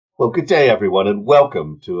Well, good day, everyone, and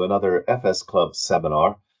welcome to another FS Club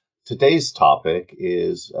seminar. Today's topic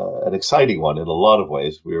is an exciting one in a lot of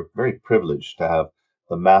ways. We are very privileged to have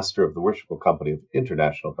the master of the Worshipful Company of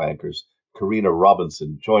International Bankers, Karina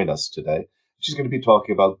Robinson, join us today. She's going to be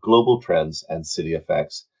talking about global trends and city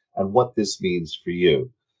effects and what this means for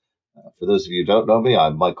you. For those of you who don't know me,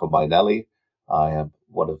 I'm Michael Mainelli. I am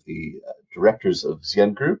one of the directors of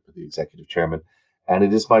Zien Group, the executive chairman, and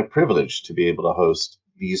it is my privilege to be able to host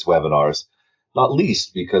these webinars, not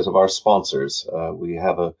least because of our sponsors. We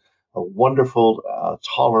have a wonderful,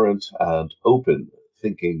 tolerant, and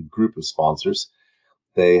open-thinking group of sponsors.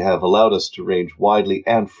 They have allowed us to range widely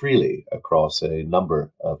and freely across a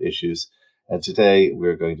number of issues. And today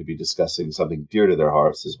we're going to be discussing something dear to their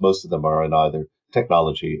hearts, as most of them are in either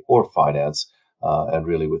technology or finance. And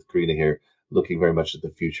really with Karina here, looking very much at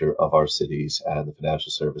the future of our cities and the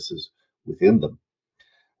financial services within them.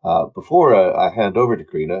 Before I hand over to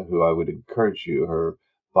Karina, who I would encourage you, her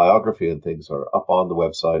biography and things are up on the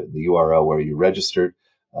website and the URL where you registered,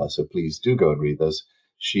 so please do go and read those.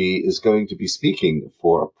 She is going to be speaking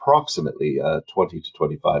for approximately 20 to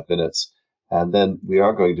 25 minutes, and then we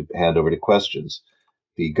are going to hand over to questions.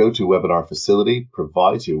 The GoToWebinar facility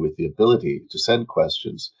provides you with the ability to send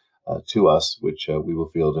questions to us, which we will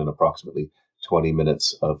field in approximately 20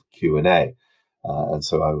 minutes of Q&A. And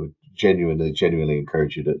so I would genuinely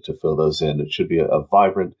encourage you to fill those in. It should be a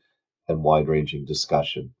vibrant and wide-ranging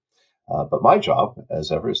discussion. But my job,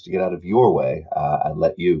 as ever, is to get out of your way and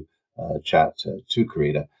let you chat to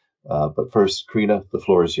Karina. But first, Karina, the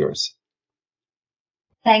floor is yours.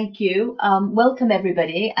 Thank you. Welcome,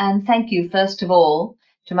 everybody. And thank you, first of all,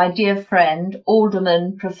 to my dear friend,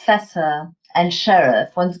 Alderman, Professor, and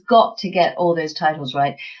Sheriff. One's got to get all those titles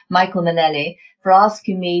right. Michael Mainelli, for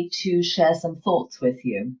asking me to share some thoughts with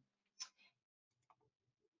you.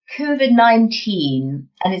 COVID-19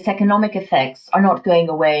 and its economic effects are not going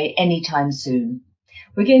away anytime soon.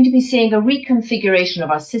 We're going to be seeing a reconfiguration of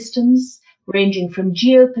our systems, ranging from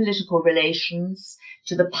geopolitical relations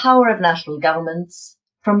to the power of national governments,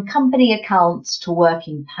 from company accounts to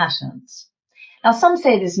working patterns. Now, some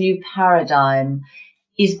say this new paradigm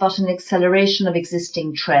is but an acceleration of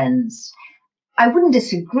existing trends. I wouldn't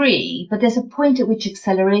disagree, but there's a point at which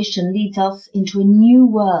acceleration leads us into a new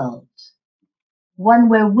world, one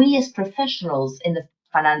where we as professionals in the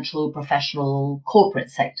financial, professional,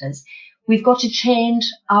 corporate sectors, we've got to change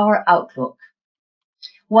our outlook.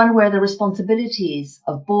 One where the responsibilities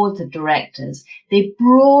of boards of directors, they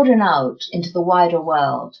broaden out into the wider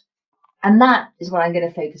world. And that is what I'm going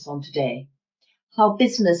to focus on today, how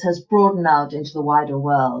business has broadened out into the wider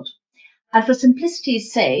world. And for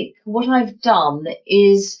simplicity's sake, what I've done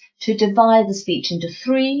is to divide the speech into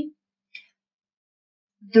three: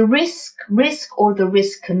 the risk or the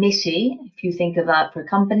risk committee, if you think of that for a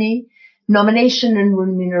company, nomination and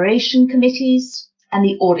remuneration committees, and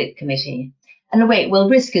the audit committee. And wait, well,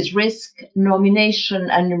 risk is risk, nomination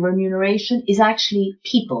and remuneration is actually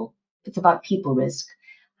people. It's about people risk.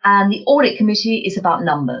 And the audit committee is about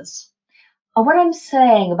numbers. And what I'm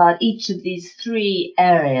saying about each of these three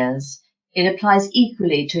areas, it applies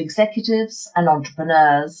equally to executives and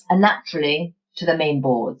entrepreneurs, and naturally to the main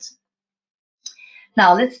boards.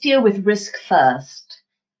 Now, let's deal with risk first.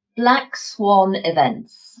 Black swan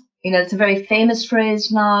events. You know, it's a very famous phrase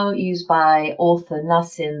now used by author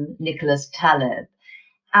Nassim Nicholas Taleb.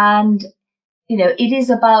 And, you know, it is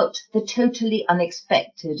about the totally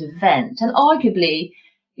unexpected event. And arguably,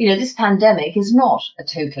 you know, this pandemic is not a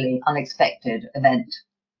totally unexpected event.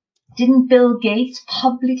 Didn't Bill Gates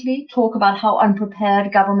publicly talk about how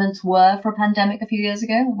unprepared governments were for a pandemic a few years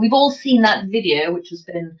ago? We've all seen that video, which has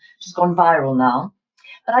gone viral now.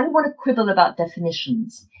 But I don't want to quibble about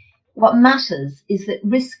definitions. What matters is that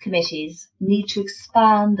risk committees need to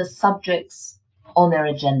expand the subjects on their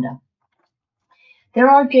agenda. There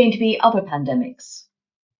are going to be other pandemics.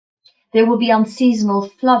 There will be unseasonal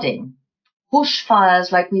flooding,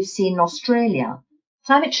 bushfires like we've seen in Australia.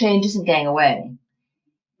 Climate change isn't going away.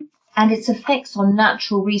 And its effects on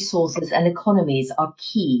natural resources and economies are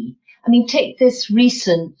key. I mean, take this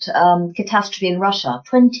recent catastrophe in Russia,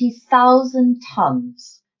 20,000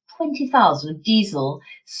 tons, 20,000 of diesel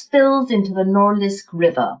spilled into the Norilsk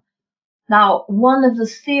River. Now, one of the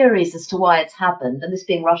theories as to why it's happened, and this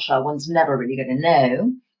being Russia, one's never really going to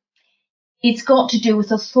know, it's got to do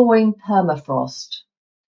with a thawing permafrost.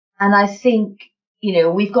 And I think, you know,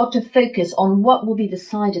 we've got to focus on what will be the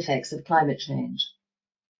side effects of climate change.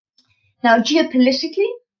 Now, geopolitically,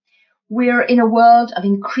 we're in a world of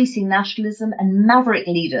increasing nationalism and maverick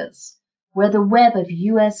leaders, where the web of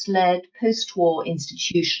US-led post-war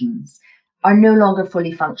institutions are no longer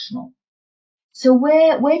fully functional. So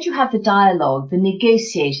where do you have the dialogue, the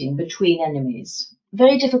negotiating between enemies?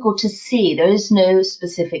 Very difficult to see. There is no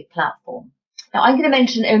specific platform. Now, I'm going to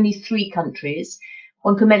mention only 3 countries.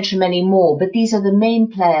 One could mention many more, but these are the main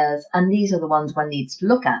players, and these are the ones one needs to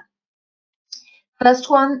look at. First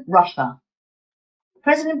one, Russia.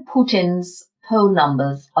 President Putin's poll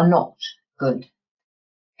numbers are not good.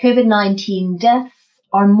 COVID-19 deaths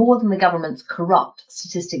are more than the government's corrupt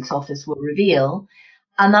statistics office will reveal,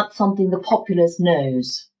 and that's something the populace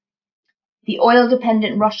knows. The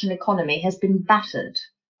oil-dependent Russian economy has been battered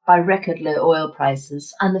by record low oil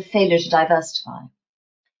prices and the failure to diversify.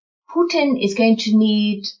 Putin is going to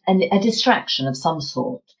need a distraction of some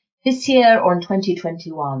sort this year or in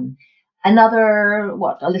 2021. Another,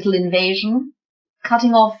 a little invasion?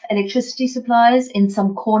 Cutting off electricity supplies in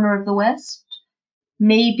some corner of the West?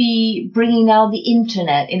 Maybe bringing down the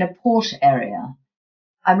internet in a port area?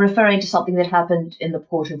 I'm referring to something that happened in the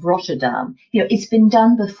port of Rotterdam. It's been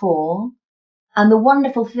done before. And the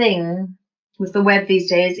wonderful thing with the web these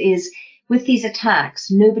days is with these attacks,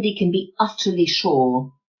 nobody can be utterly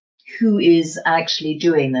sure who is actually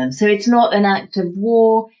doing them. So it's not an act of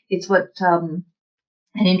war. It's what an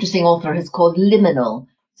interesting author has called liminal.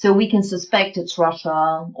 So we can suspect it's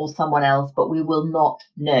Russia or someone else, but we will not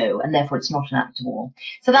know. And therefore, it's not an act of war.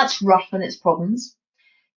 So that's Russia and its problems.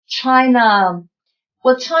 China.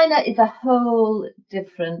 Well, China is a whole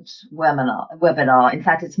different webinar. In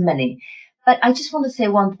fact, it's many. But I just want to say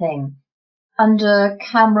one thing. Under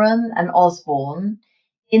Cameron and Osborne,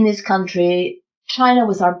 in this country, China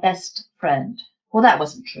was our best friend. Well, that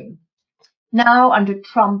wasn't true. Now, under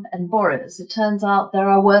Trump and Boris, it turns out they're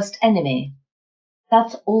our worst enemy.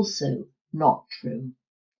 That's also not true.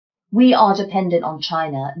 We are dependent on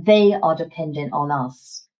China. They are dependent on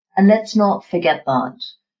us. And let's not forget that.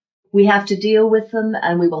 We have to deal with them,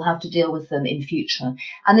 and we will have to deal with them in future.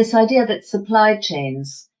 And this idea that supply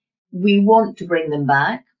chains, we want to bring them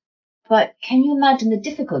back, but can you imagine the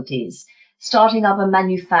difficulties? Starting up a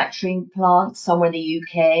manufacturing plant somewhere in the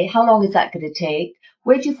UK, how long is that going to take?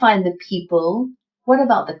 Where do you find the people? What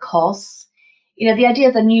about the costs? The idea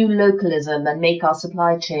of the new localism and make our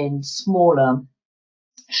supply chain smaller,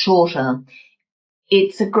 shorter,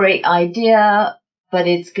 it's a great idea, but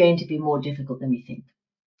it's going to be more difficult than we think.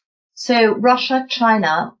 So Russia,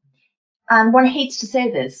 China, and one hates to say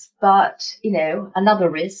this, but, another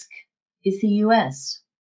risk is the US.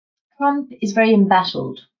 Trump is very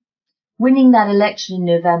embattled. Winning that election in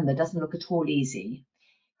November doesn't look at all easy.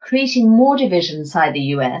 Creating more division inside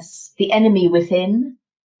the US, the enemy within,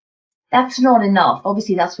 that's not enough.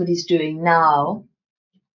 Obviously, that's what he's doing now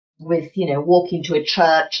with, walking to a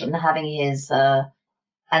church and having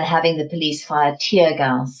the police fire tear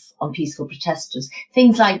gas on peaceful protesters.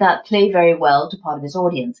 Things like that play very well to part of his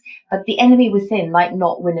audience. But the enemy within might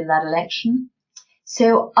not win in that election.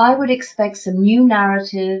 So I would expect some new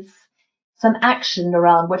narrative, some action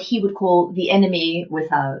around what he would call the enemy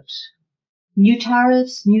without. New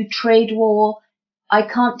tariffs, new trade war. I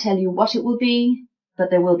can't tell you what it will be, but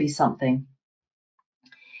there will be something.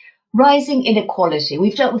 Rising inequality.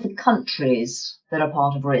 We've dealt with the countries that are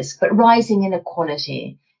part of risk, but rising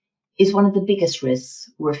inequality is one of the biggest risks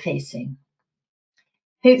we're facing.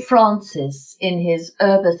 Pope Francis, in his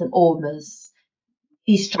Urbis and Orbis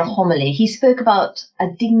Easter homily, he spoke about a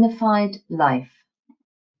dignified life.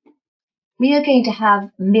 We are going to have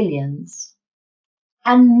millions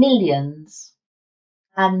and millions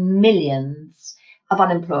and millions of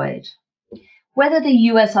unemployed. Whether the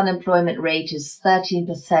US unemployment rate is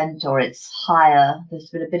 13% or it's higher, there's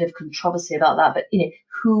been a bit of controversy about that, but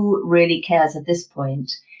who really cares at this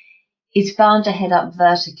point? It's bound to head up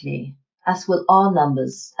vertically, as will our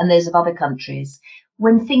numbers and those of other countries.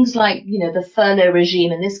 When things like, the furlough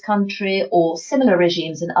regime in this country or similar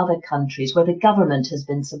regimes in other countries where the government has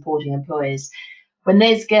been supporting employees, when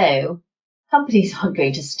those go, companies aren't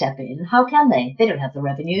going to step in. How can they? They don't have the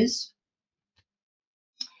revenues.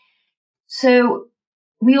 So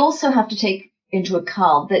we also have to take into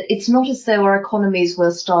account that it's not as though our economies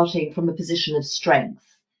were starting from a position of strength.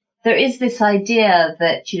 There is this idea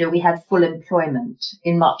that, we had full employment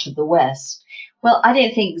in much of the West. Well, I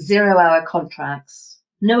don't think 0-hour contracts,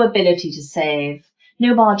 no ability to save,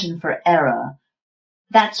 no margin for error,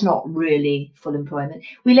 that's not really full employment.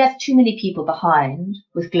 We left too many people behind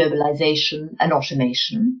with globalization and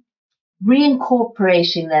automation.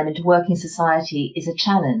 Reincorporating them into working society is a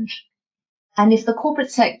challenge. And if the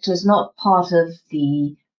corporate sector is not part of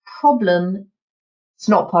the problem, it's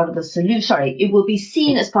not part of the solution. Sorry, it will be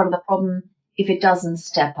seen as part of the problem if it doesn't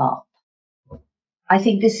step up. I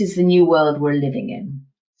think this is the new world we're living in.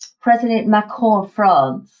 President Macron of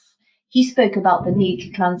France, He spoke about the need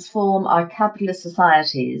to transform our capitalist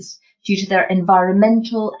societies due to their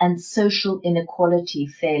environmental and social inequality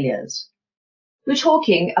failures. We're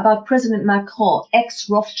talking about President Macron,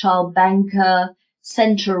 ex-Rothschild banker,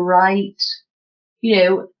 centre-right. You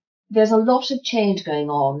know, there's a lot of change going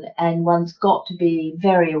on, and one's got to be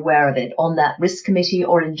very aware of it on that risk committee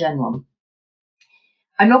or in general.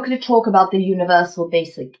 I'm not going to talk about the universal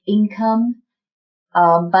basic income,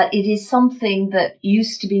 but it is something that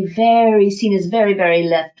used to be seen as very, very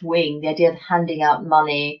left-wing, the idea of handing out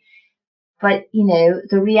money. But, you know,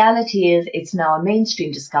 the reality is it's now a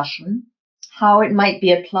mainstream discussion. How it might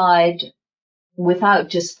be applied without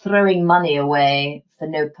just throwing money away for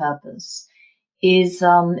no purpose is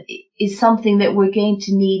something that we're going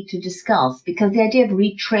to need to discuss, because the idea of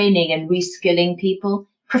retraining and reskilling people,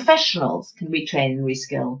 professionals can retrain and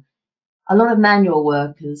reskill. A lot of manual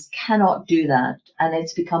workers cannot do that, and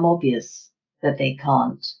it's become obvious that they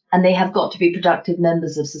can't. And they have got to be productive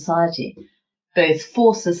members of society, both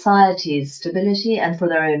for society's stability and for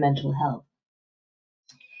their own mental health.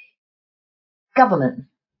 Government.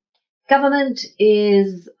 Government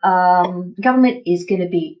is going to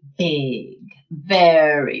be big,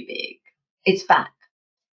 very big. It's back.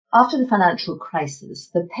 After the financial crisis,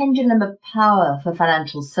 the pendulum of power for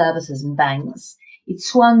financial services and banks, it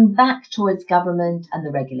swung back towards government and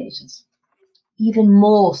the regulators. Even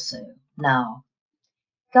more so now.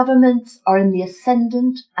 Governments are in the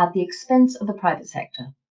ascendant at the expense of the private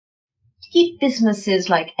sector. To keep businesses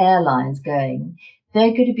like airlines going,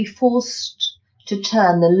 they're going to be forced to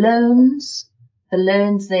turn the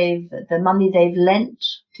money they've lent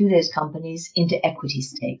to those companies into equity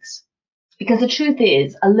stakes. Because the truth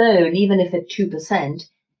is, a loan, even if at 2%,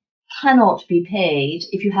 cannot be paid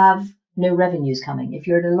if you have no revenues coming, if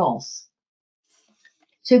you're at a loss.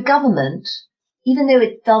 So government, even though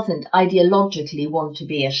it doesn't ideologically want to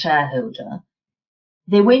be a shareholder,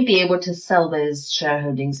 they won't be able to sell those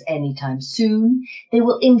shareholdings anytime soon. They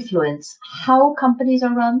will influence how companies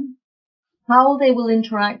are run, how they will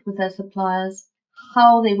interact with their suppliers,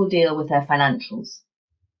 how they will deal with their financials.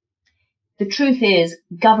 The truth is,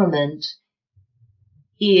 government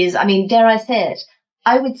is, dare I say it,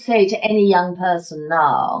 I would say to any young person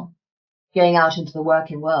now going out into the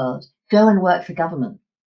working world, go and work for government.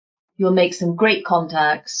 You'll make some great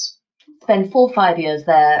contacts, spend 4 or 5 years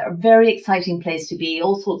there, a very exciting place to be,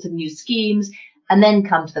 all sorts of new schemes, and then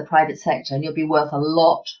come to the private sector and you'll be worth a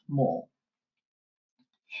lot more.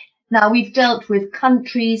 Now, we've dealt with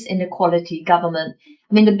countries, inequality, government.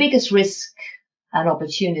 The biggest risk and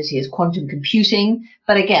opportunity is quantum computing,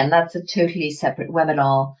 but again, that's a totally separate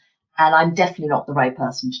webinar, and I'm definitely not the right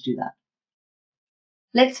person to do that.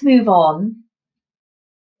 Let's move on.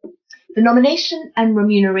 The nomination and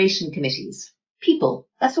remuneration committees. People,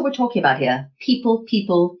 that's what we're talking about here. People,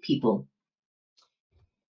 people, people.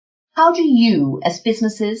 How do you, as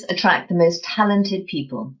businesses, attract the most talented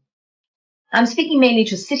people? I'm speaking mainly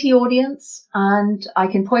to a city audience, and I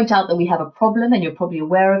can point out that we have a problem, and you're probably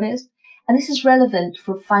aware of it. And this is relevant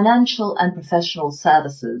for financial and professional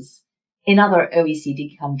services in other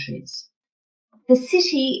OECD countries. The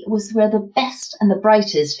city was where the best and the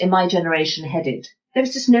brightest in my generation headed. There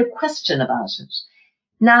was just no question about it.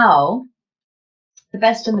 Now, the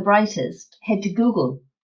best and the brightest head to Google.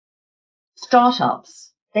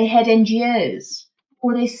 Startups, they head NGOs,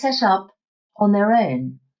 or they set up on their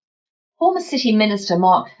own. Former City Minister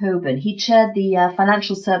Mark Hoban, he chaired the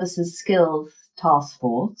Financial Services Skills Task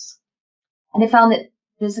Force, and he found that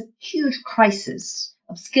there's a huge crisis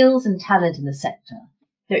of skills and talent in the sector.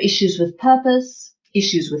 There are issues with purpose,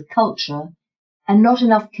 issues with culture, and not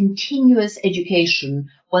enough continuous education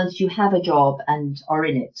once you have a job and are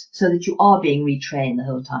in it, so that you are being retrained the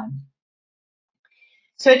whole time.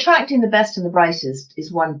 So attracting the best and the brightest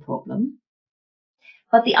is one problem,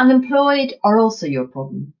 but the unemployed are also your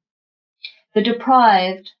problem. The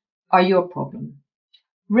deprived are your problem.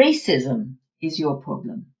 Racism is your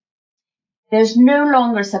problem. There's no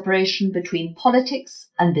longer separation between politics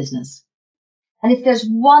and business. And if there's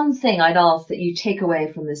one thing I'd ask that you take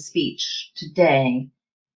away from this speech today,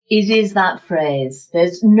 it is that phrase.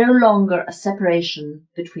 There's no longer a separation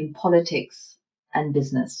between politics and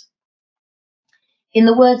business. In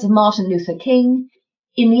the words of Martin Luther King,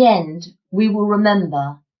 in the end, we will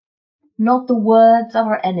remember not the words of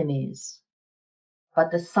our enemies, but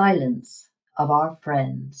the silence of our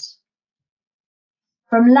friends.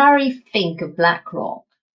 From Larry Fink of BlackRock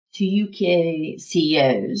to UK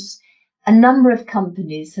CEOs, a number of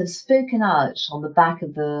companies have spoken out on the back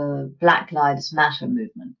of the Black Lives Matter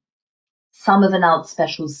movement. Some have announced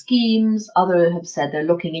special schemes, others have said they're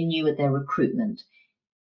looking anew at their recruitment.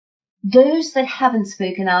 Those that haven't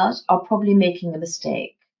spoken out are probably making a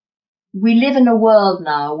mistake. We live in a world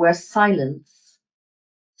now where silence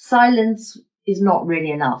is not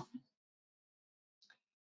really enough.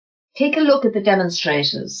 Take a look at the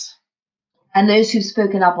demonstrators and those who've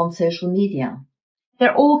spoken up on social media.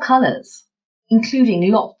 They're all colours,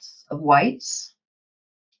 including lots of whites.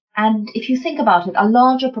 And if you think about it, a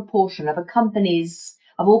larger proportion of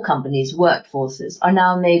all companies' workforces are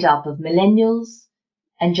now made up of millennials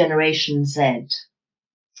and Generation Z.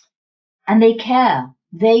 And they care.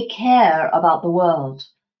 They care about the world.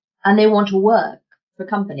 And they want to work for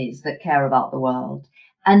companies that care about the world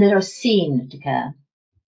and that are seen to care.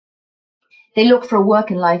 They look for a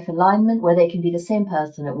work and life alignment where they can be the same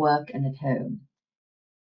person at work and at home.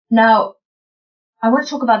 Now, I want to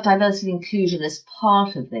talk about diversity and inclusion as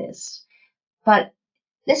part of this, but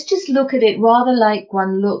let's just look at it rather like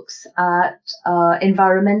one looks at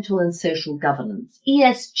environmental and social governance.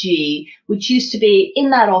 ESG, which used to be in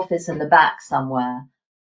that office in the back somewhere,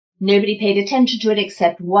 nobody paid attention to it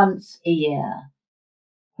except once a year.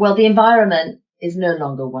 Well, the environment is no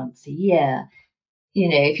longer once a year. You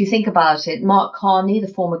know, if you think about it, Mark Carney, the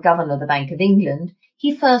former governor of the Bank of England,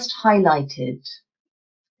 he first highlighted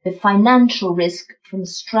the financial risk from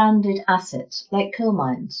stranded assets like coal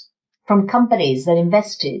mines, from companies that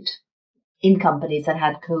invested in companies that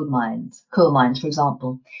had coal mines, for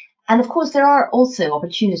example. And of course, there are also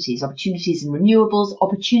opportunities in renewables,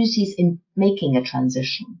 opportunities in making a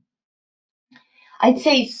transition. I'd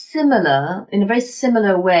say in a very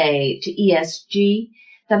similar way to ESG,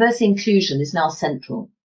 diversity inclusion is now central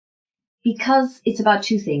because it's about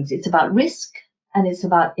two things. It's about risk and it's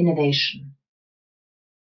about innovation.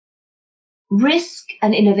 Risk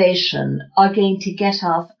and innovation are going to get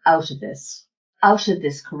us out of this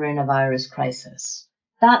coronavirus crisis.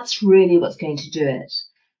 That's really what's going to do it.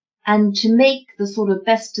 And to make the sort of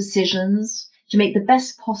best decisions, to make the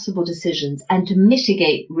best possible decisions and to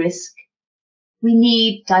mitigate risk, we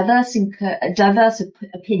need diverse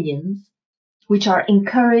opinions which are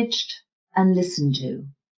encouraged and listened to.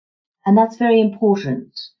 And that's very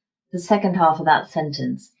important, the second half of that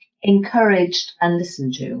sentence, encouraged and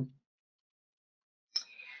listened to.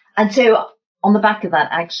 And so on the back of that,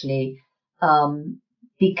 actually,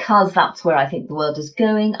 because that's where I think the world is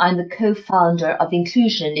going, I'm the co-founder of the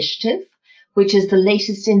Inclusion Initiative, which is the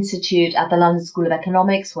latest institute at the London School of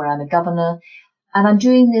Economics, where I'm a governor. And I'm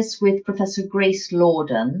doing this with Professor Grace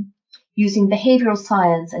Lorden, using behavioural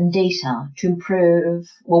science and data to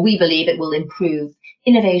improve, well, we believe it will improve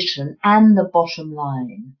innovation and the bottom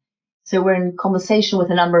line. So we're in conversation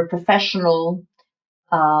with a number of professional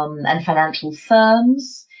and financial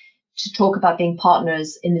firms to talk about being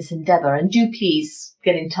partners in this endeavour. And do please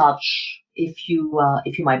get in touch if you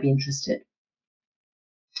might be interested.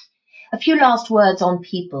 A few last words on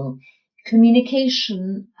people.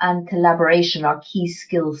 Communication and collaboration are key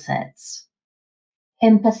skill sets.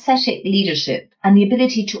 Empathetic leadership and the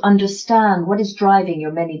ability to understand what is driving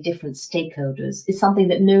your many different stakeholders is something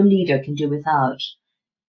that no leader can do without.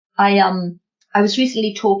 I was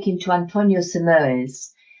recently talking to Antonio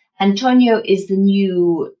Simoes. Antonio is the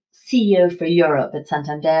new CEO for Europe at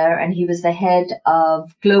Santander, and he was the head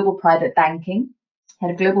of global private banking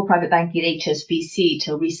at HSBC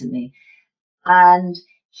till recently. And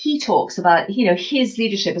he talks about, his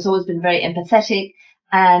leadership has always been very empathetic,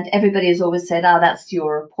 and everybody has always said, that's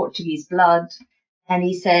your Portuguese blood. And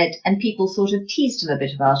he said, and people sort of teased him a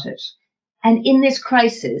bit about it. And in this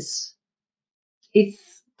crisis,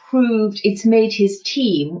 it's made his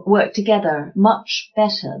team work together much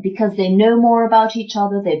better because they know more about each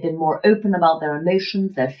other. They've been more open about their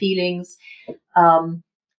emotions, their feelings.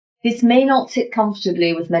 This may not sit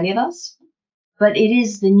comfortably with many of us, but it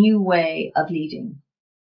is the new way of leading.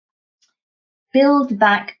 Build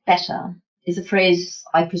back better is a phrase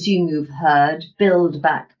I presume you've heard. Build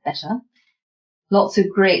back better. Lots of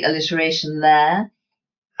great alliteration there.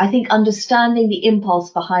 I think understanding the impulse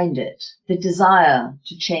behind it, the desire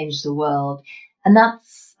to change the world, and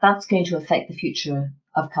that's going to affect the future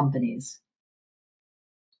of companies.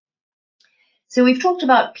 So we've talked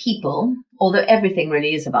about people, although everything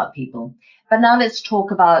really is about people. But now let's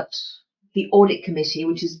talk about the audit committee,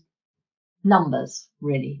 which is numbers,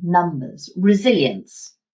 really, numbers.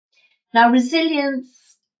 Resilience. Now,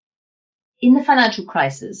 resilience, in the financial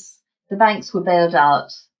crisis, the banks were bailed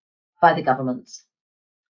out by the governments.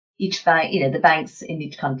 Each bank, the banks in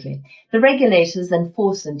each country. The regulators then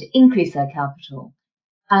forced them to increase their capital,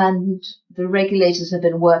 and the regulators have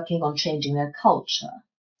been working on changing their culture.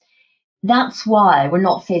 That's why we're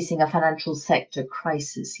not facing a financial sector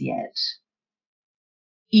crisis yet,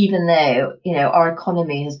 even though, our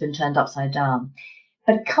economy has been turned upside down.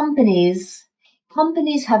 But companies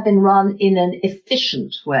have been run in an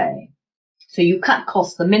efficient way. So you cut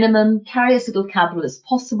costs the minimum, carry as little capital as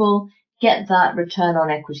possible, get that return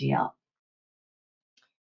on equity up.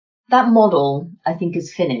 That model, I think,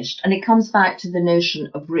 is finished, and it comes back to the notion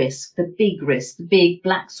of risk, the big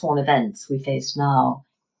black swan events we face now.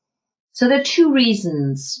 So there are two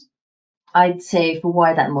reasons, I'd say, for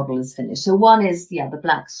why that model is finished. So one is, the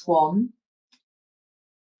black swan.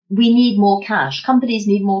 We need more cash. Companies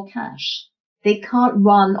need more cash. They can't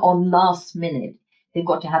run on last minute. They've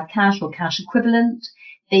got to have cash or cash equivalent.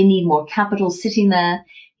 They need more capital sitting there.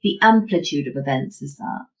 The amplitude of events is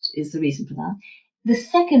the reason for that. The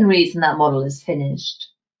second reason that model is finished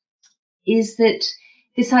is that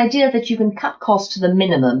this idea that you can cut costs to the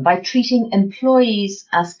minimum by treating employees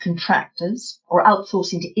as contractors or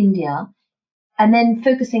outsourcing to India and then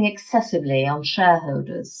focusing excessively on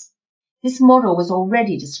shareholders. This model was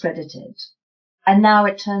already discredited, and now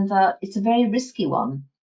it turns out it's a very risky one.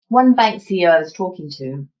 One bank CEO I was talking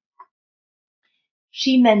to,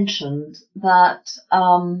 she mentioned that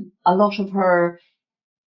a lot of her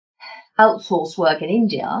outsourced work in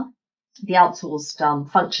India, the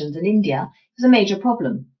outsourced functions in India, was a major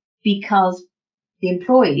problem because the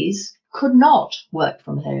employees could not work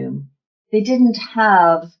from home. They didn't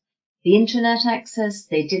have the internet access.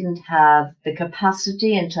 They didn't have the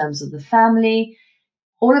capacity in terms of the family.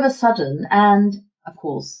 All of a sudden, and of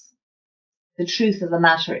course, the truth of the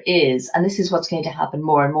matter is, and this is what's going to happen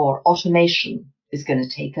more and more, automation is going to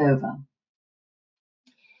take over.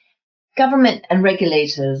 Government and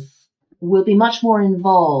regulators will be much more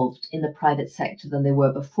involved in the private sector than they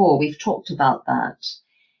were before. We've talked about that.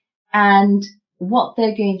 And what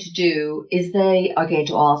they're going to do is they are going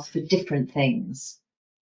to ask for different things.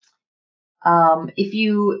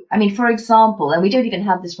 For example, and we don't even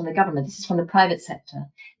have this from the government, this is from the private sector.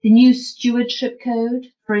 The new stewardship code,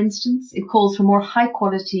 for instance, it calls for more high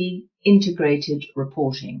quality integrated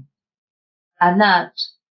reporting. And that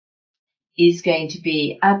is going to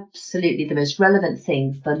be absolutely the most relevant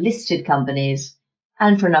thing for listed companies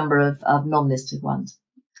and for a number of non-listed ones.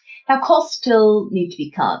 Now, costs still need to be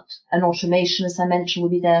cut, and automation, as I mentioned, will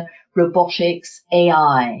be there, robotics,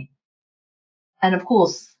 AI. And of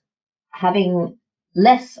course, having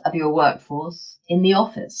less of your workforce in the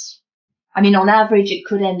office. On average, it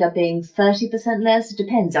could end up being 30% less. It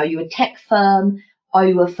depends. Are you a tech firm? Are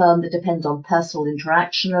you a firm that depends on personal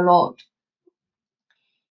interaction a lot?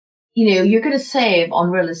 You're going to save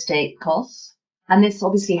on real estate costs, and this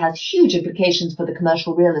obviously has huge implications for the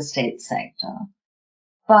commercial real estate sector.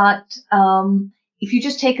 But if you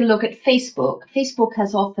just take a look at Facebook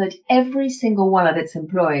has offered every single one of its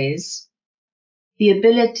employees the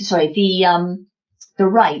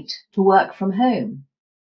right to work from home.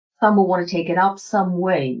 Some will want to take it up, some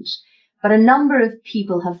won't. But a number of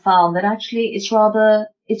people have found that actually it's rather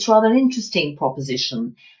an interesting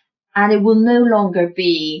proposition, and it will no longer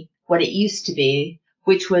be what it used to be,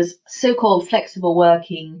 which was so-called flexible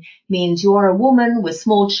working means you are a woman with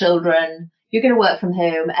small children, you're going to work from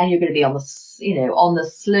home, and you're going to be on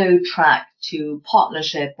the slow track to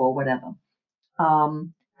partnership or whatever.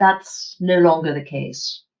 That's no longer the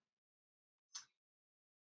case.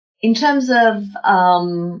 In terms of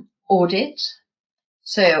audit,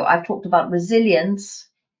 so I've talked about resilience,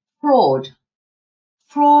 fraud.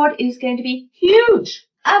 Fraud is going to be huge,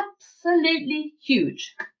 absolutely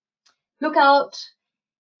huge. Look out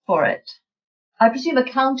for it. I presume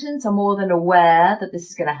accountants are more than aware that this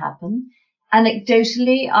is going to happen.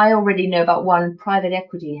 Anecdotally, I already know about one private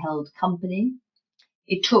equity held company.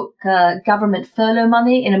 It took government furlough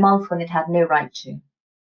money in a month when it had no right to.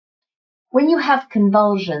 When you have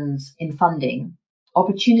convulsions in funding,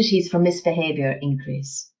 opportunities for misbehavior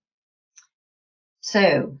increase.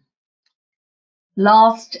 So,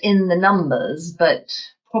 last in the numbers, but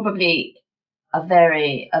probably a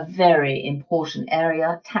very important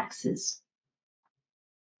area, taxes.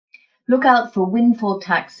 Look out for windfall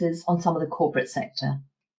taxes on some of the corporate sector.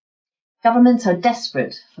 Governments are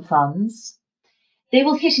desperate for funds. They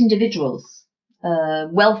will hit individuals.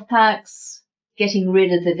 Wealth tax, getting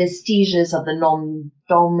rid of the vestiges of the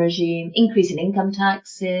non-dom regime, increase in income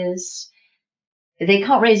taxes. They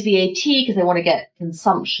can't raise VAT because they want to get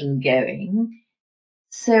consumption going.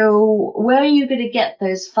 So where are you going to get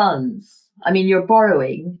those funds? You're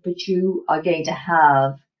borrowing, but you are going to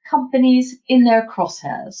have companies in their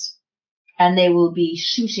crosshairs, and they will be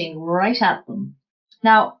shooting right at them.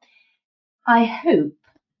 Now, I hope,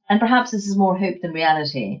 and perhaps this is more hope than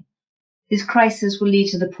reality, this crisis will lead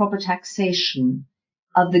to the proper taxation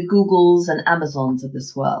of the Googles and Amazons of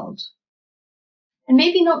this world. And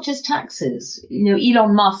maybe not just taxes.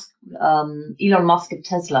 Elon Musk of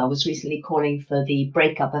Tesla was recently calling for the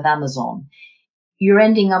breakup of Amazon. You're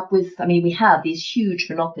ending up with, we have these huge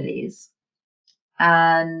monopolies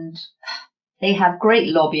and they have great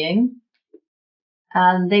lobbying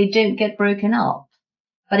and they don't get broken up.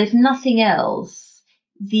 But if nothing else,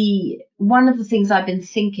 one of the things I've been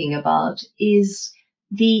thinking about is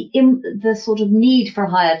the sort of need for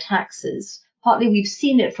higher taxes. Partly we've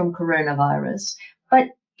seen it from coronavirus, but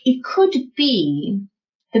it could be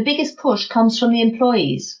the biggest push comes from the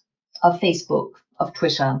employees of Facebook, of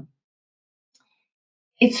Twitter.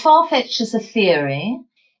 It's far-fetched as a theory,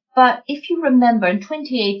 but if you remember in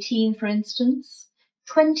 2018, for instance,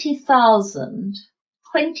 20,000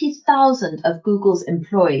 of Google's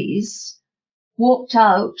employees walked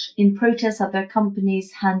out in protest of their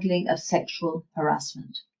company's handling of sexual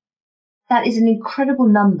harassment. That is an incredible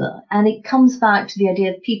number, and it comes back to the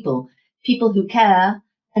idea of people who care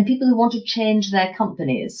and people who want to change their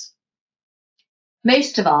companies.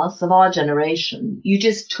 Most of us, of our generation, you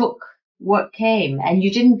just took what came and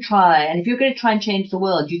you didn't try. And if you're going to try and change the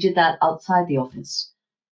world, you did that outside the office.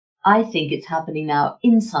 I think it's happening now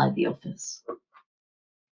inside the office.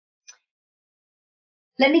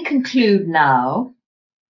 Let me conclude now.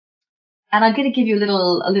 And I'm going to give you a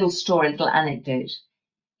little story, a little anecdote.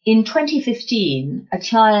 In 2015, a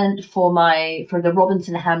client for the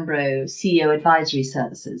Robinson Hambro CEO advisory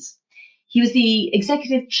services, he was the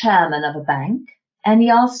executive chairman of a bank, and he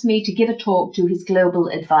asked me to give a talk to his global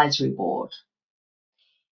advisory board.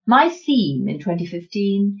 My theme in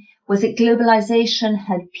 2015 was that globalization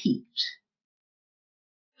had peaked.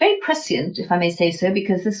 Very prescient, if I may say so,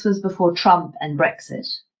 because this was before Trump and Brexit.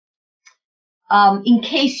 In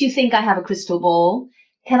case you think I have a crystal ball,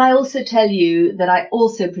 can I also tell you that I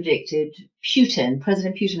also predicted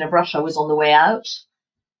President Putin of Russia was on the way out?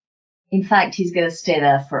 In fact, he's going to stay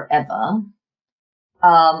there forever.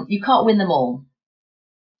 You can't win them all.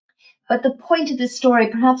 But the point of this story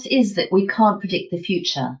perhaps is that we can't predict the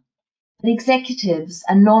future. But executives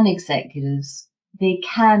and non-executives, they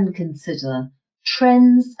can consider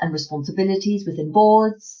trends and responsibilities within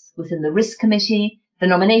boards, within the risk committee, the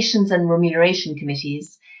nominations and remuneration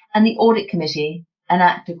committees, and the audit committee, and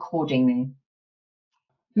act accordingly.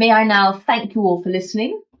 May I now thank you all for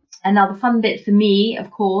listening. And now the fun bit for me,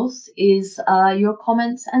 of course, is your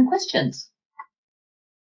comments and questions.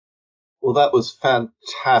 Well, that was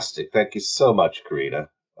fantastic. Thank you so much, Karina.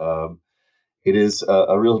 It is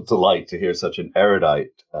a real delight to hear such an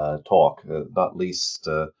erudite talk, not least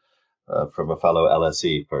from a fellow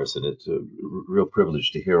LSE person. It's a real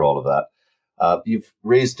privilege to hear all of that. You've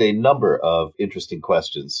raised a number of interesting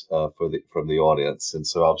questions from the audience, and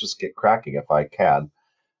so I'll just get cracking if I can.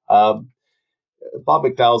 Bob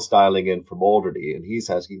McDowell's dialing in from Alderney, and he's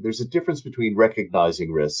asking, there's a difference between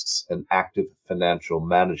recognizing risks and active financial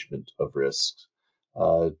management of risks.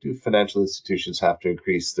 Do financial institutions have to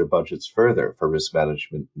increase their budgets further for risk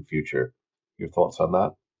management in future? Your thoughts on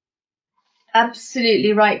that?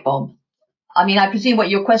 Absolutely right, Bob. I presume what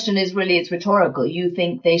your question is really, it's rhetorical. You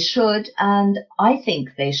think they should, and I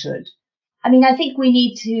think they should. I think we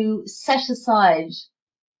need to set aside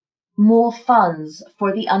more funds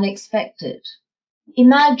for the unexpected.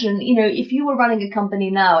 Imagine, if you were running a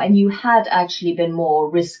company now and you had actually been more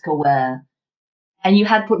risk aware and you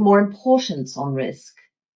had put more importance on risk,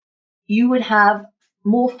 you would have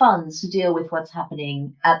more funds to deal with what's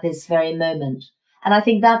happening at this very moment. And I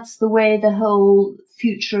think that's the way the whole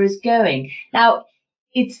future is going. Now,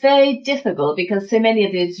 it's very difficult because so many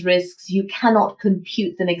of these risks, you cannot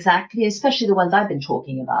compute them exactly, especially the ones I've been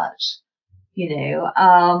talking about,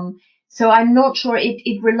 So I'm not sure.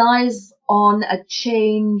 It relies on a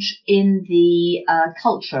change in the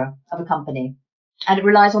culture of a company. And it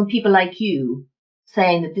relies on people like you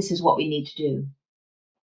saying that this is what we need to do.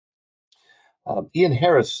 Ian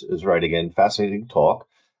Harris is writing in, fascinating talk.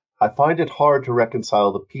 I find it hard to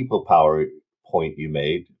reconcile the people power point you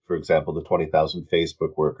made, for example, the 20,000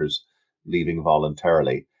 Facebook workers leaving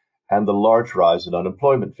voluntarily, and the large rise in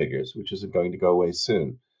unemployment figures, which isn't going to go away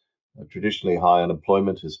soon. Traditionally, high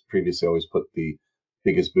unemployment has previously always put the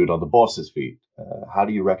biggest boot on the boss's feet. How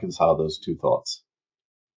do you reconcile those two thoughts?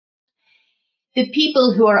 The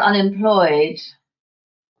people who are unemployed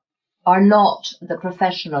are not the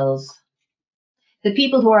professionals. The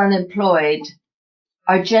people who are unemployed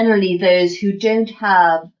are generally those who don't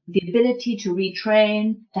have the ability to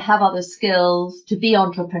retrain, to have other skills, to be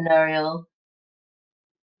entrepreneurial.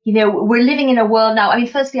 We're living in a world now.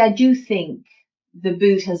 Firstly, I do think the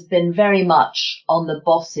boot has been very much on the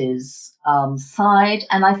boss's side.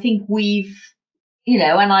 And I think we've,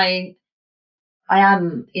 and I I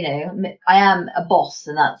am, I am a boss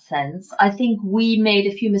in that sense. I think we made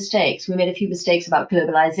a few mistakes. We made a few mistakes about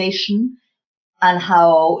globalization and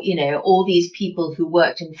how, all these people who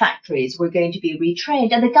worked in factories were going to be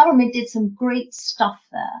retrained. And the government did some great stuff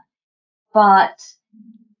there. But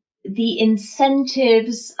the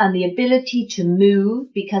incentives and the ability to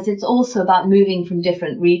move, because it's also about moving from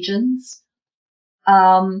different regions,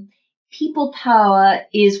 people power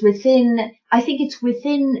is within, I think it's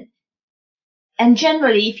within, and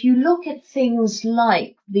generally, if you look at things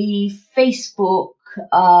like the Facebook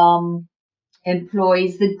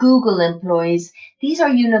employees, the Google employees, these are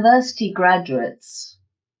university graduates,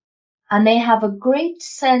 and they have a great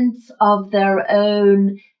sense of their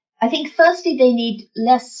own. I think firstly, they need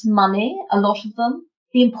less money, a lot of them.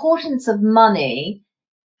 The importance of money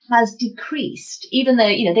has decreased, even though,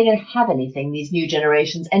 they don't have anything, these new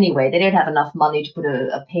generations anyway. They don't have enough money to put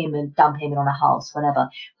a payment, down payment on a house, whatever.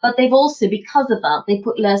 But they've also, because of that, they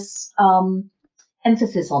put less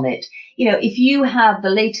emphasis on it. If you have the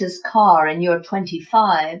latest car and you're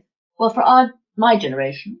 25, well, for my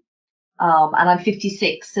generation, and I'm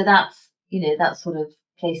 56, so that's, that sort of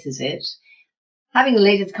places it. Having the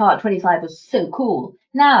latest car at 25 was so cool.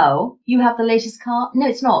 Now you have the latest car. No,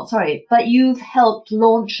 it's not. Sorry. But you've helped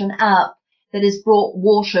launch an app that has brought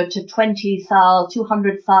water to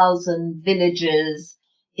 200,000 villages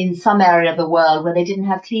in some area of the world where they didn't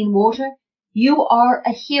have clean water. You are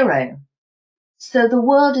a hero. So the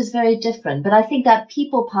world is very different. But I think that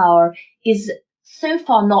people power is so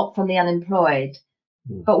far not from the unemployed.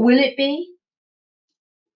 But will it be?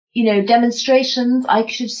 Demonstrations, I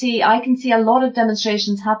can see a lot of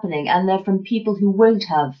demonstrations happening, and they're from people who won't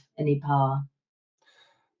have any power.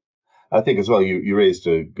 I think as well, you raised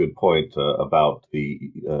a good point about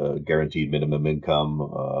the guaranteed minimum income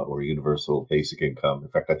or universal basic income. In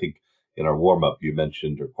fact, I think in our warm up, you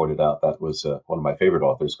mentioned or pointed out that was one of my favorite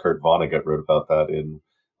authors, Kurt Vonnegut, wrote about that in,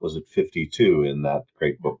 was it 52, in that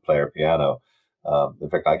great book, Player Piano. In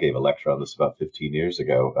fact, I gave a lecture on this about 15 years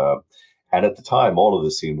ago. And at the time, all of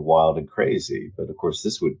this seemed wild and crazy. But of course,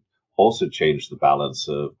 this would also change the balance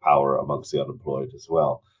of power amongst the unemployed as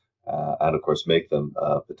well. And of course, make them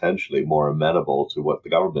potentially more amenable to what the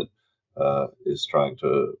government is trying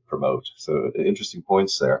to promote. So interesting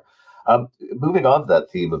points there. Moving on to that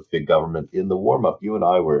theme of big government, in the warm-up, you and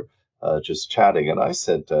I were just chatting, and I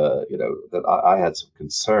said, that I had some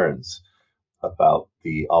concerns about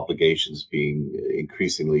the obligations being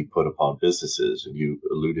increasingly put upon businesses. And you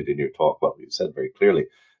alluded in your talk, well, you said very clearly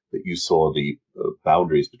that you saw the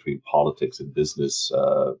boundaries between politics and business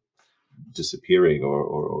disappearing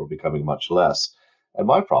or becoming much less. And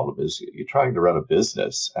my problem is you're trying to run a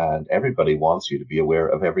business and everybody wants you to be aware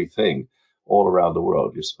of everything all around the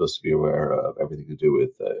world. You're supposed to be aware of everything to do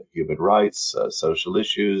with human rights, social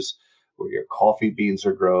issues, where your coffee beans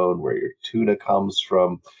are grown, where your tuna comes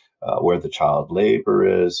from, where the child labor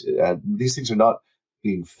is. And these things are not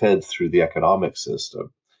being fed through the economic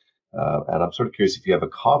system. And I'm sort of curious if you have a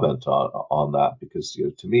comment on that, because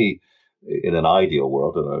to me, in an ideal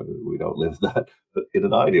world, and we don't live that, but in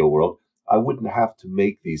an ideal world, I wouldn't have to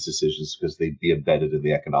make these decisions because they'd be embedded in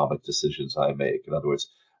the economic decisions I make. In other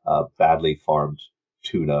words, badly farmed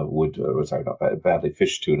tuna would, or sorry, not badly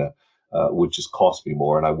fished tuna would just cost me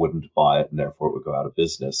more, and I wouldn't buy it, and therefore it would go out of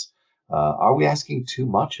business. Are we asking too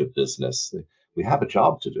much of business? We have a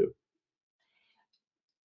job to do.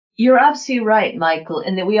 You're absolutely right, Michael,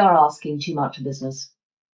 in that we are asking too much of business.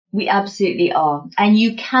 We absolutely are. And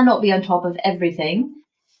you cannot be on top of everything.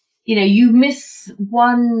 You miss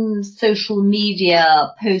one social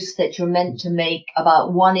media post that you're meant to make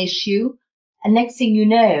about one issue, and next thing you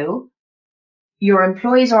know, your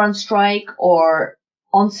employees are on strike, or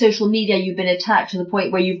on social media you've been attacked to the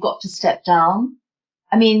point where you've got to step down.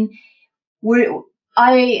 I mean,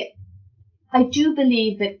 I do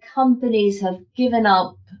believe that companies have given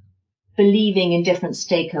up believing in different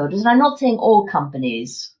stakeholders. And I'm not saying all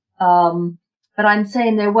companies, but I'm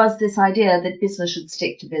saying there was this idea that business should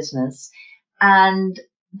stick to business. And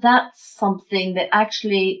that's something that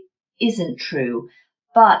actually isn't true.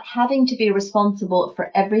 But having to be responsible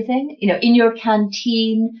for everything, in your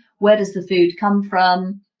canteen, where does the food come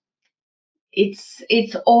from?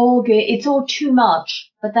 It's all good. It's all too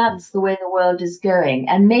much, but that's the way the world is going.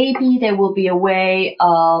 And maybe there will be a way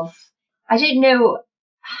of, I don't know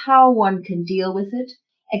how one can deal with it,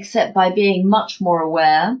 except by being much more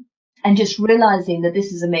aware and just realizing that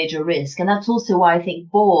this is a major risk. And that's also why I think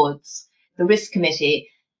boards, the risk committee,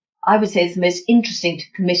 I would say is the most interesting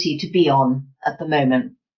committee to be on at the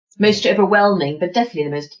moment. Most overwhelming, but definitely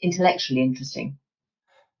the most intellectually interesting.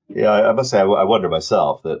 Yeah, I must say, I wonder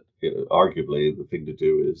myself that arguably the thing to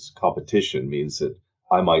do is competition means that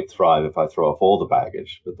I might thrive if I throw off all the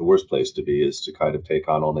baggage, but the worst place to be is to kind of take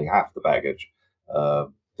on only half the baggage. Uh,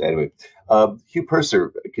 anyway, Hugh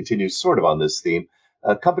Purser continues sort of on this theme.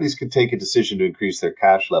 Companies can take a decision to increase their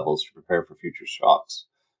cash levels to prepare for future shocks,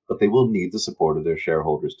 but they will need the support of their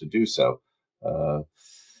shareholders to do so. Uh,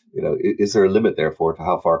 is there a limit, therefore, to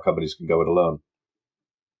how far companies can go it alone?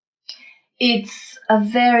 It's a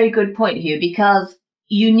very good point, Hugh, because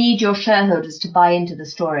you need your shareholders to buy into the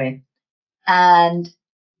story. And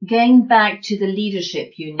going back to the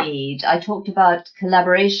leadership you need, I talked about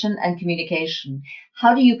collaboration and communication.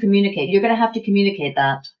 How do you communicate? You're going to have to communicate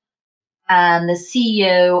that. And the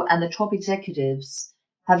CEO and the top executives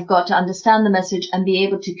have got to understand the message and be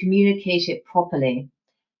able to communicate it properly.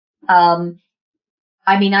 Um,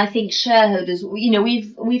 I mean, I think shareholders,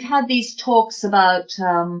 we've had these talks about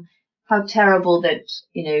how terrible that,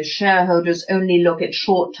 shareholders only look at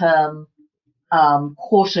short-term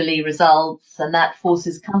quarterly results, and that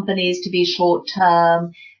forces companies to be short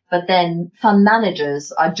term. But then fund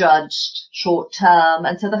managers are judged short term.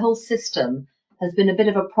 And so the whole system has been a bit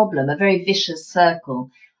of a problem, a very vicious circle.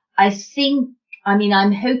 I think, I mean,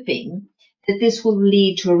 I'm hoping that this will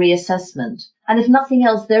lead to a reassessment. And if nothing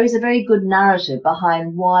else, there is a very good narrative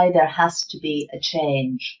behind why there has to be a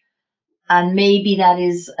change. And maybe that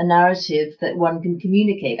is a narrative that one can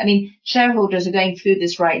communicate. I mean, shareholders are going through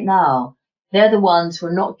this right now. They're the ones who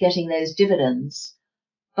are not getting those dividends.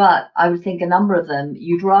 But I would think a number of them,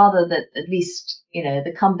 you'd rather that at least,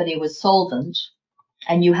 the company was solvent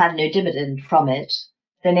and you had no dividend from it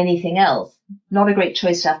than anything else. Not a great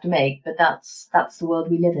choice to have to make, but that's the world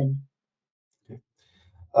we live in.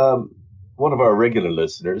 Um, One of our regular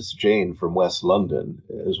listeners, Jane from West London,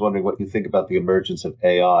 is wondering what you think about the emergence of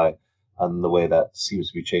AI and the way that seems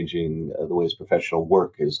to be changing the ways professional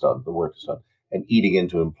work is done, the work is done, and eating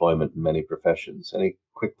into employment in many professions. Any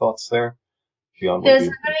quick thoughts there beyond what There's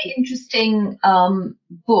you a very interesting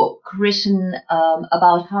book written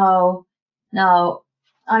about how now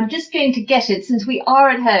I'm just going to get it since we are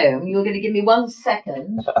at home. You're going to give me 1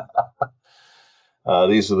 second.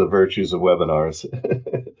 these are the virtues of webinars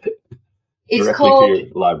It's directly to called, your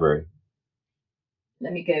library.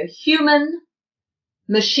 let me go, Human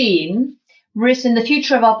Machine, written The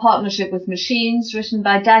Future of Our Partnership with Machines, written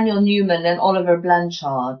by Daniel Newman and Oliver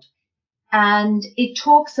Blanchard. And it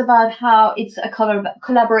talks about how it's a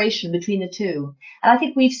collaboration between the two. And I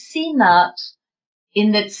think we've seen that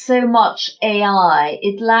in that so much AI,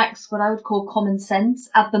 it lacks what I would call common sense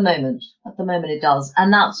at the moment. At the moment it does.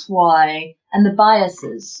 And that's why, and the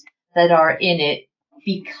biases that are in it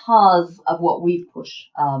because of what we've pushed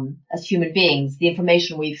as human beings, the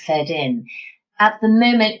information we've fed in. At the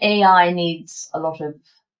moment, AI needs a lot of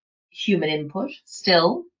human input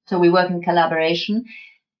still. So we work in collaboration.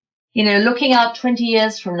 Looking out 20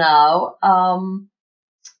 years from now,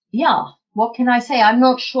 yeah, what can I say? I'm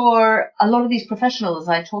not sure a lot of these professionals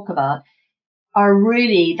I talk about are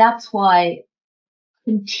really, that's why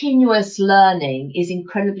continuous learning is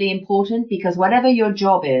incredibly important because whatever your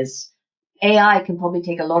job is, AI can probably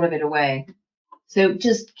take a lot of it away. So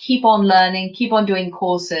just keep on learning, keep on doing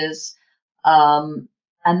courses.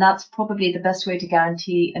 And that's probably the best way to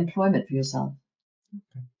guarantee employment for yourself.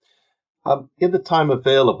 In the time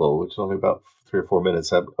available, which is only about 3 or 4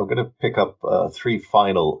 minutes, I'm going to pick up three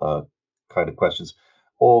final kind of questions,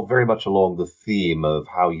 all very much along the theme of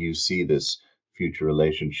how you see this future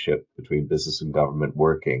relationship between business and government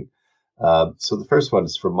working. So the first one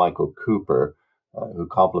is from Michael Cooper, who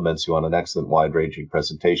compliments you on an excellent wide-ranging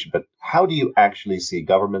presentation. But how do you actually see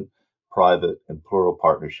government, private, and plural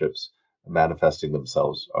partnerships manifesting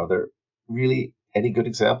themselves? Are there really any good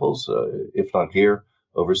examples, if not here,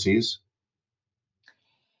 overseas?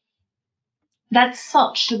 That's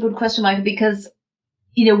such a good question, Michael, because,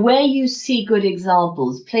 where you see good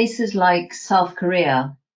examples, places like South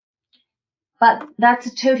Korea, but that's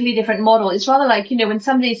a totally different model. It's rather like, when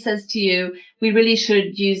somebody says to you, we really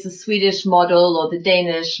should use the Swedish model or the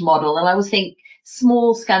Danish model. And I always think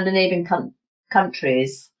small Scandinavian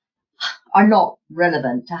countries are not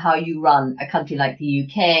relevant to how you run a country like the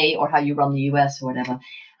UK or how you run the US or whatever.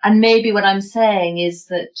 And maybe what I'm saying is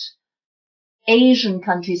that Asian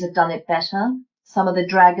countries have done it better. Some of the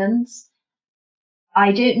dragons.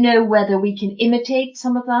 I don't know whether we can imitate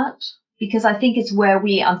some of that because I think it's where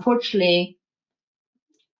we unfortunately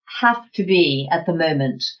have to be at the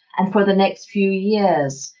moment and for the next few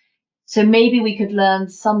years. So maybe we could learn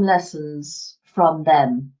some lessons from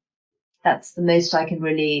them. That's the most I can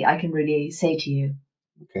really say to you.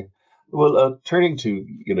 Okay. Well, turning to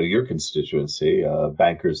your constituency,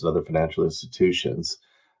 bankers and other financial institutions,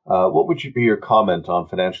 What would be your comment on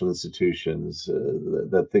financial institutions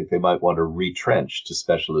that think they might want to retrench to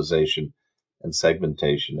specialization and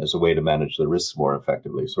segmentation as a way to manage the risks more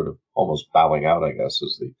effectively, sort of almost bowing out, I guess,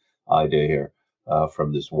 is the idea here,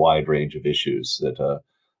 from this wide range of issues that a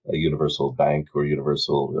universal bank or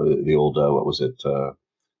the old, what was it,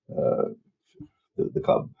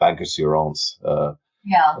 the bancassurance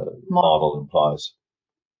Yeah. model implies.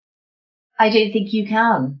 I don't think you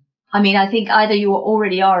can. I mean, I think either you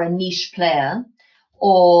already are a niche player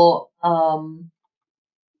or,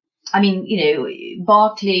 I mean,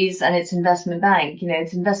 Barclays and its investment bank,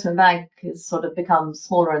 its investment bank has sort of become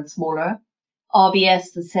smaller and smaller.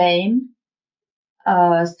 RBS the same.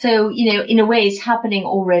 So, in a way it's happening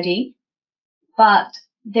already, but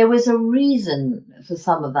there was a reason for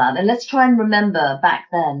some of that. And let's try and remember back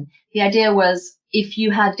then, the idea was if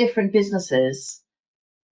you had different businesses,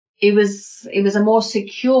 it was a more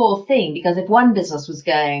secure thing because if one business was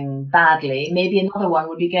going badly, maybe another one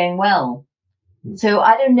would be going well. So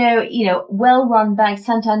I don't know, well-run bank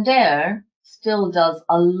Santander still does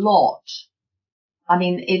a lot. I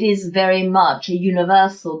mean, it is very much a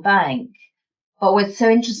universal bank. But what's so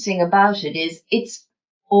interesting about it is it's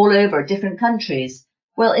all over different countries.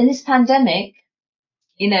 Well, in this pandemic,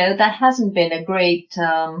 that hasn't been a great,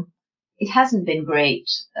 it hasn't been great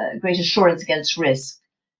assurance against risk.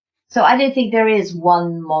 So I don't think there is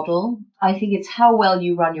one model. I think it's how well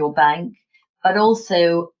you run your bank, but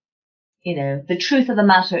also, the truth of the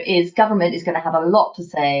matter is government is going to have a lot to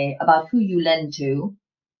say about who you lend to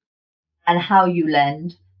and how you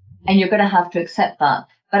lend, and you're going to have to accept that.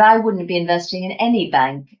 But I wouldn't be investing in any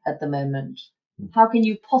bank at the moment. How can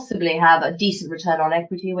you possibly have a decent return on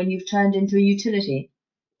equity when you've turned into a utility?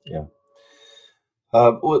 Yeah.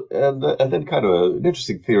 And then kind of an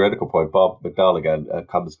interesting theoretical point, Bob McDowell again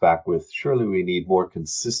comes back with, surely we need more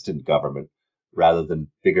consistent government rather than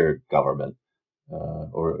bigger government.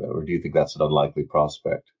 Or do you think that's an unlikely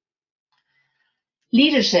prospect?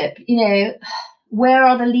 Leadership, where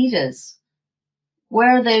are the leaders?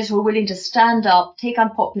 Where are those who are willing to stand up, take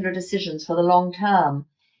unpopular decisions for the long term?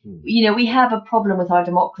 We have a problem with our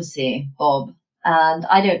democracy, Bob, and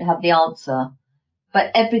I don't have the answer.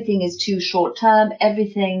 But everything is too short term.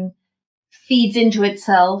 Everything feeds into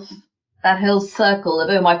itself. That whole circle of,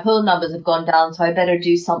 oh, my poll numbers have gone down, so I better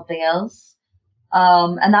do something else.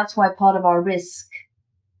 And that's why part of our risk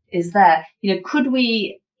is there.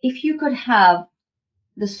 If you could have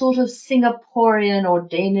the sort of Singaporean or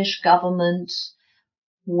Danish government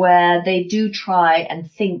where they do try and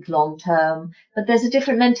think long term, but there's a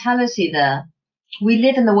different mentality there. We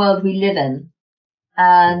live in the world we live in,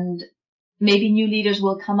 and maybe new leaders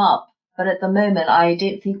will come up, but at the moment I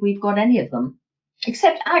don't think we've got any of them.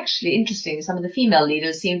 Except actually, interesting, some of the female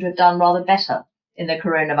leaders seem to have done rather better in the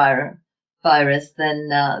coronavirus than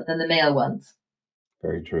the male ones.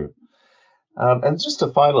 Very true. And just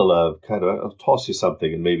a final kind of, I'll toss you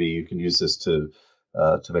something, and maybe you can use this to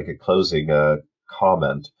make a closing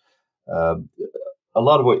comment. Um, a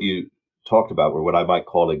lot of what you talked about were what I might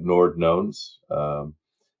call ignored knowns.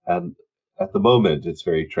 And at the moment, it's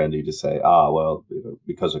very trendy to say, well,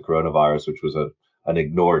 because of coronavirus, which was an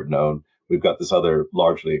ignored known, we've got this other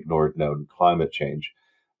largely ignored known, climate change.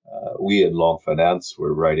 We in Long Finance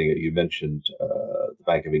were writing it. You mentioned the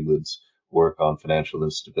Bank of England's work on financial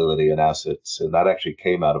instability and assets, and that actually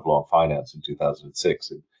came out of Long Finance in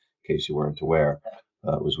 2006, in case you weren't aware.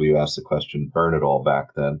 Was we asked the question, burn it all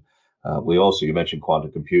back then. You mentioned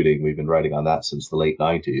quantum computing. We've been writing on that since the late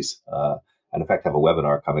 90s, and in fact have a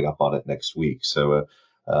webinar coming up on it next week. So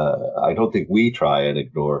I don't think we try and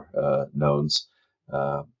ignore knowns,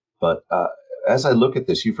 but as I look at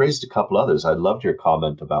this, you've raised a couple others. I loved your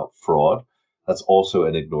comment about fraud. That's also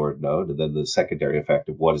an ignored known. And then the secondary effect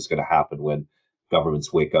of what is going to happen when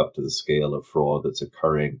governments wake up to the scale of fraud that's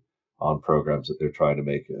occurring on programs that they're trying to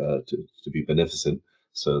make to be beneficent.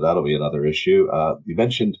 So that'll be another issue. You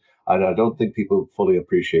mentioned, and I don't think people fully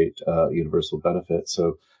appreciate universal benefit.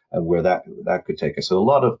 So, and where that could take us. So a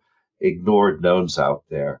lot of ignored knowns out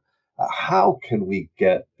there. How can we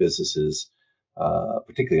get businesses,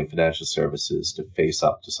 particularly in financial services, to face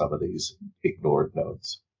up to some of these ignored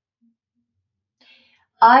knowns?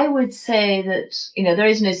 I would say that, there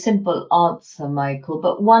is no simple answer, Michael,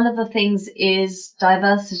 but one of the things is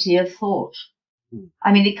diversity of thought.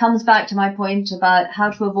 I mean, it comes back to my point about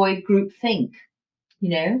how to avoid groupthink.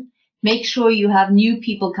 Make sure you have new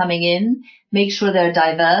people coming in, make sure they're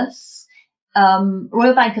diverse.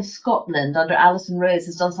 Royal Bank of Scotland under Alison Rose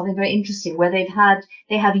has done something very interesting where they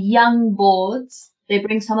have young boards. They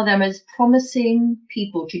bring some of their most promising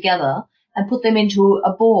people together and put them into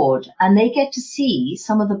a board, and they get to see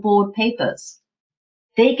some of the board papers.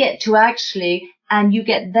 They get to actually, and you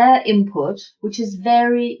get their input, which is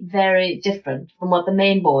very, very different from what the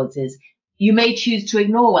main board's is. You may choose to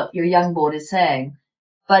ignore what your young board is saying,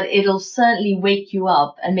 but it'll certainly wake you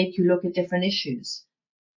up and make you look at different issues.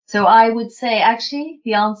 So I would say actually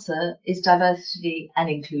the answer is diversity and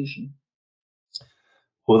inclusion.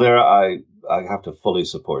 Well, there I have to fully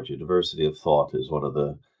support you. Diversity of thought is one of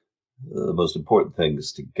the most important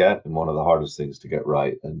things to get and one of the hardest things to get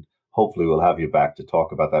right. And hopefully we'll have you back to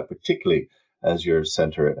talk about that, particularly as your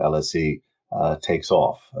center at LSE takes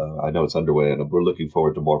off. I know it's underway and we're looking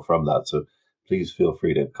forward to more from that. So please feel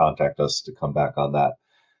free to contact us to come back on that.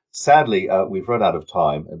 Sadly, we've run out of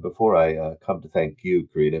time. And before I come to thank you,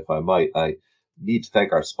 Karina, if I might, I need to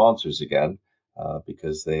thank our sponsors again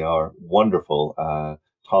because they are wonderful,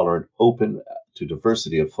 tolerant, open to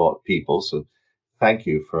diversity of thought people. So thank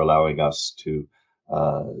you for allowing us to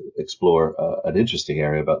explore an interesting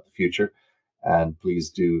area about the future. And please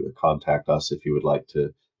do contact us if you would like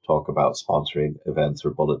to talk about sponsoring events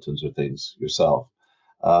or bulletins or things yourself.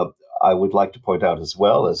 Uh, I would like to point out as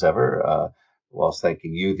well as ever, whilst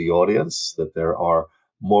thanking you, the audience, that there are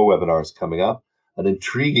more webinars coming up. An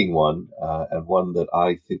intriguing one and one that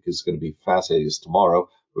I think is going to be fascinating is tomorrow.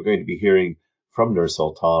 We're going to be hearing from Nur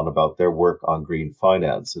Sultan about their work on green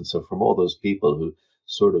finance. And so from all those people who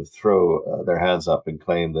sort of throw their hands up and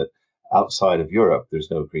claim that outside of Europe there's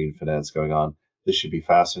no green finance going on, this should be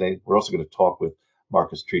fascinating. We're also going to talk with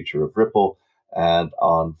Marcus Treacher of Ripple. And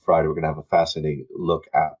on Friday, we're going to have a fascinating look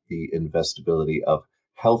at the investability of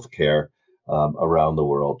healthcare around the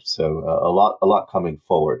world. So a lot coming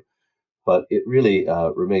forward. But it really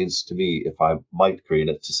remains to me, if I might,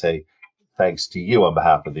 Karina, to say thanks to you on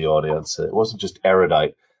behalf of the audience. It wasn't just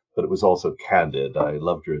erudite, but it was also candid. I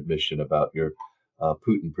loved your admission about your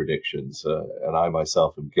Putin predictions, and I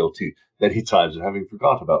myself am guilty many times of having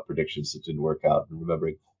forgot about predictions that didn't work out and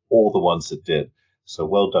remembering all the ones that did. So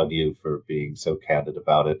well done you for being so candid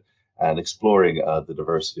about it and exploring the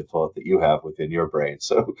diversity of thought that you have within your brain.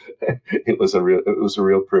 So it was a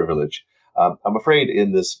real privilege. I'm afraid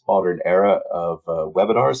in this modern era of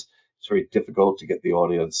webinars, it's very difficult to get the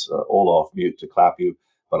audience all off mute to clap you,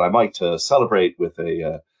 but I might celebrate with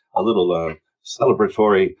a little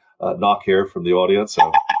celebratory knock here from the audience.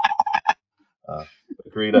 So,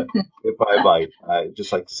 Karina, if I might, I'd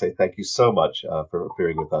just like to say thank you so much for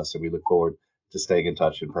appearing with us, and we look forward to staying in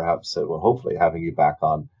touch and perhaps, well, hopefully having you back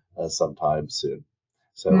on sometime soon.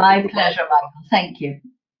 So, my pleasure, Michael. Thank you.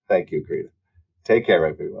 Thank you, Karina. Take care,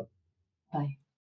 everyone. Bye.